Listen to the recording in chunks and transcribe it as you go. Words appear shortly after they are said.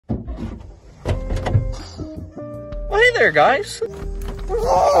there, guys.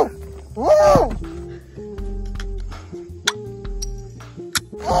 Oh,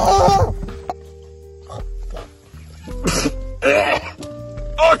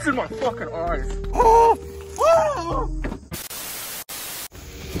 it's in my fucking eyes.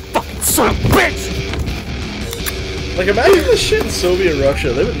 Fucking son of a bitch! Like, imagine this shit in Soviet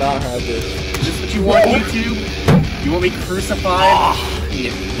Russia. They would not have this. Is this what you want, YouTube? You want me crucified? Yeah.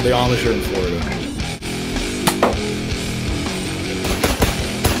 The Amish are in Florida.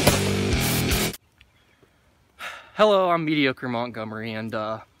 Hello, I'm Mediocre Montgomery, and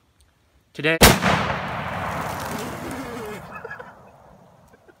today...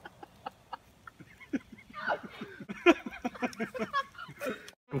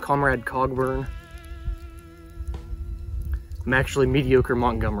 I'm Comrade Cogburn. I'm actually Mediocre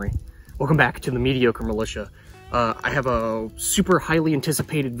Montgomery. Welcome back to the Mediocre Militia. I have a super highly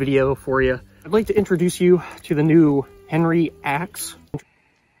anticipated video for you. I'd like to introduce you to the new Henry axe.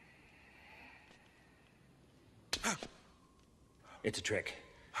 It's a trick.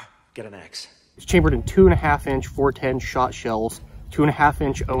 Get an axe. It's chambered in 2.5-inch 410 shot shells,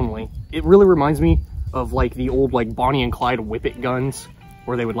 2.5-inch only. It really reminds me of like the old like Bonnie and Clyde whippet guns,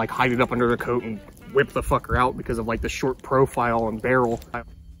 where they would like hide it up under their coat and whip the fucker out because of like the short profile and barrel.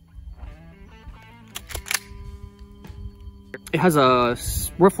 It has a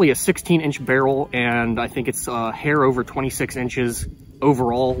roughly a 16-inch barrel, and I think it's a hair over 26 inches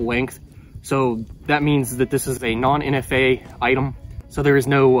overall length. So that means that this is a non-NFA item. So there is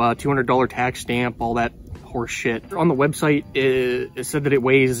no $200 tax stamp, all that horse shit. On the website, it said that it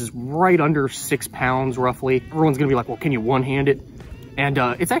weighs right under 6 pounds roughly. Everyone's gonna be like, well, can you one-hand it? And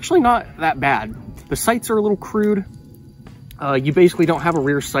it's actually not that bad. The sights are a little crude. You basically don't have a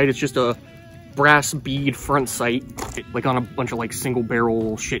rear sight. It's just a brass bead front sight, like on a bunch of like single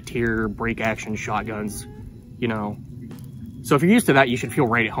barrel shit tier break action shotguns, you know. So if you're used to that, you should feel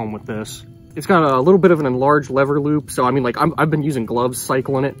right at home with this. It's got a little bit of an enlarged lever loop. So I mean, like I've been using gloves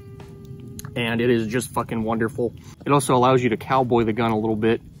cycling it, and it is just fucking wonderful. It also allows you to cowboy the gun a little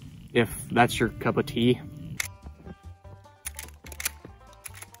bit if that's your cup of tea.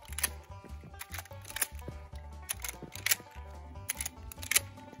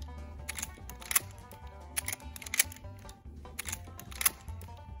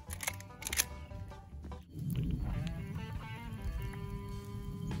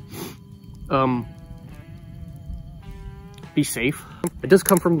 Be safe. It does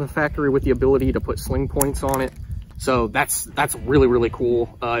come from the factory with the ability to put sling points on it, so that's really, really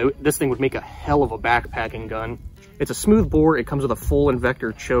cool. This thing would make a hell of a backpacking gun. It's a smooth bore. It comes with a full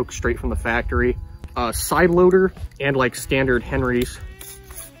Invector choke straight from the factory, side loader, and like standard Henrys,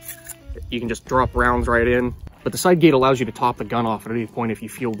 you can just drop rounds right in. But the side gate allows you to top the gun off at any point if you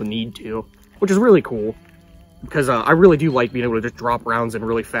feel the need to, which is really cool, because I really do like being able to just drop rounds in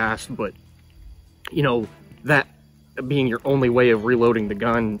really fast. But you know, that being your only way of reloading the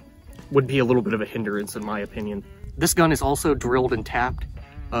gun would be a little bit of a hindrance in my opinion. This gun is also drilled and tapped,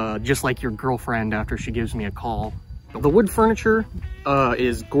 just like your girlfriend after she gives me a call. The wood furniture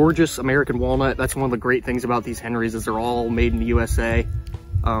is gorgeous American walnut. That's one of the great things about these Henrys, is they're all made in the USA.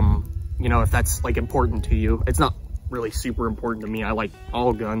 You know, if that's like important to you. It's not really super important to me. I like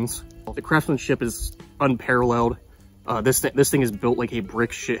all guns. The craftsmanship is unparalleled. This thing is built like a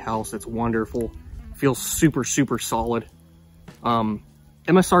brick shit house. It's wonderful. Feels super, super solid.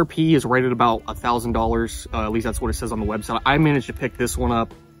 MSRP is right at about $1,000. At least that's what it says on the website. I managed to pick this one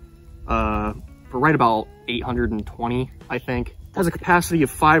up for right about $820, I think. It has a capacity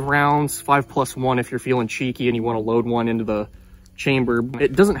of 5 rounds, 5+1 if you're feeling cheeky and you want to load one into the chamber.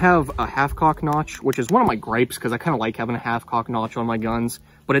 It doesn't have a half-cock notch, which is one of my gripes, because I kind of like having a half-cock notch on my guns.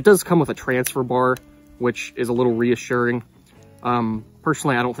 But it does come with a transfer bar, which is a little reassuring.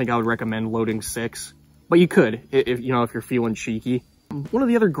 Personally, I don't think I would recommend loading 6, but you could, if you know, if you're feeling cheeky. One of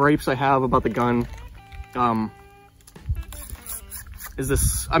the other gripes I have about the gun, is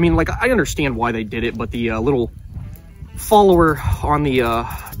this, I mean, like, I understand why they did it, but the little follower on the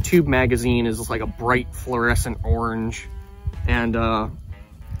tube magazine is like a bright fluorescent orange, and I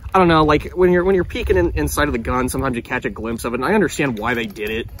don't know, like when you're peeking inside of the gun, sometimes you catch a glimpse of it, and I understand why they did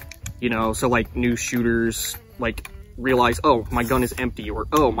it, you know. So like new shooters like realize, oh, my gun is empty, or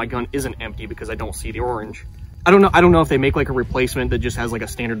oh, my gun isn't empty because I don't see the orange. I don't know if they make like a replacement that just has like a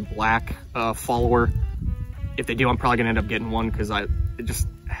standard black follower. If they do, I'm probably gonna end up getting one, because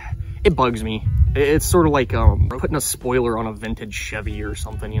it bugs me. It's sort of like putting a spoiler on a vintage Chevy or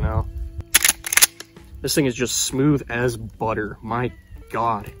something, you know. This thing is just smooth as butter. My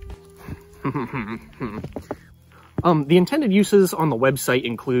God. The intended uses on the website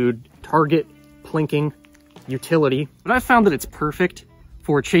include target, plinking, utility, but I've found that it's perfect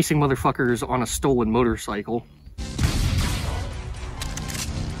for chasing motherfuckers on a stolen motorcycle.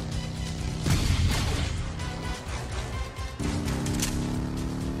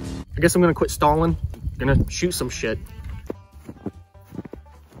 I guess I'm gonna quit stalling. Gonna shoot some shit.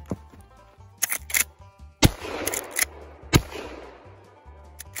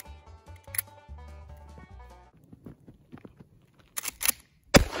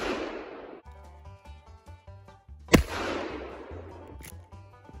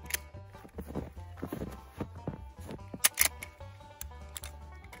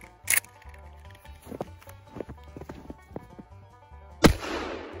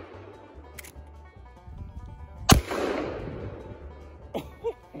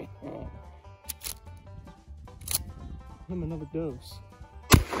 Another dose.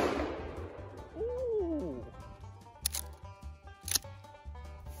 Ooh.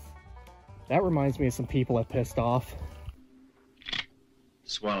 That reminds me of some people I pissed off.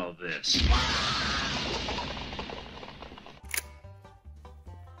 Swallow this.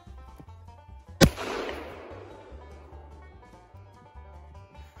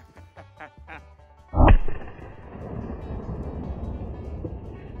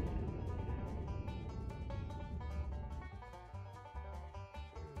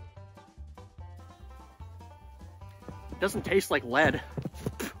 Doesn't taste like lead.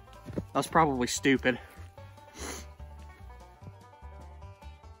 That's probably stupid.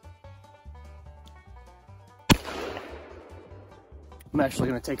 I'm actually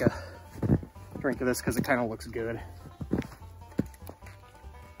gonna take a drink of this because it kind of looks good.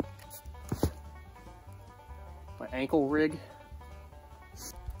 My ankle rig.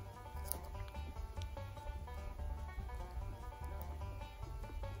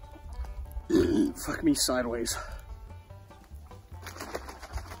 Fuck me sideways.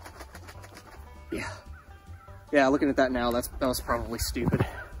 Yeah, looking at that now, that was probably stupid.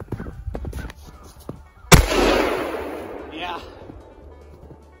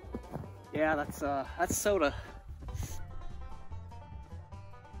 Yeah, that's soda.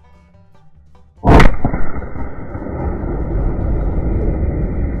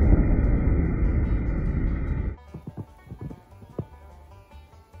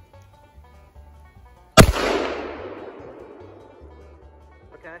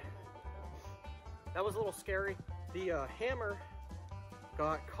 Okay. That was a little scary. The hammer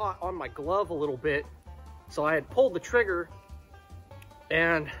got caught on my glove a little bit, so I had pulled the trigger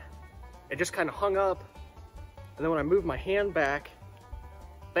and it just kind of hung up, and then when I moved my hand back,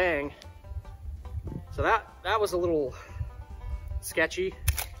 bang. So that was a little sketchy.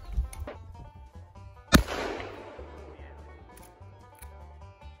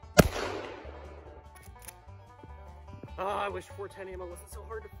 Oh, I wish 410 ammo wasn't so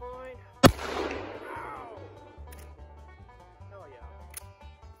hard to find. Ow. Oh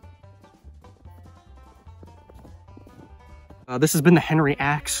yeah. This has been the Henry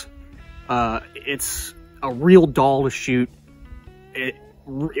Axe. It's a real doll to shoot. It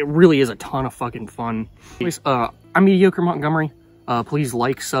really is a ton of fucking fun. Anyways, I'm Mediocre Montgomery. Please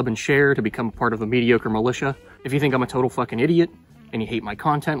like, sub, and share to become part of the Mediocre Militia. If you think I'm a total fucking idiot and you hate my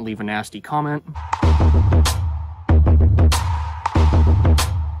content, leave a nasty comment.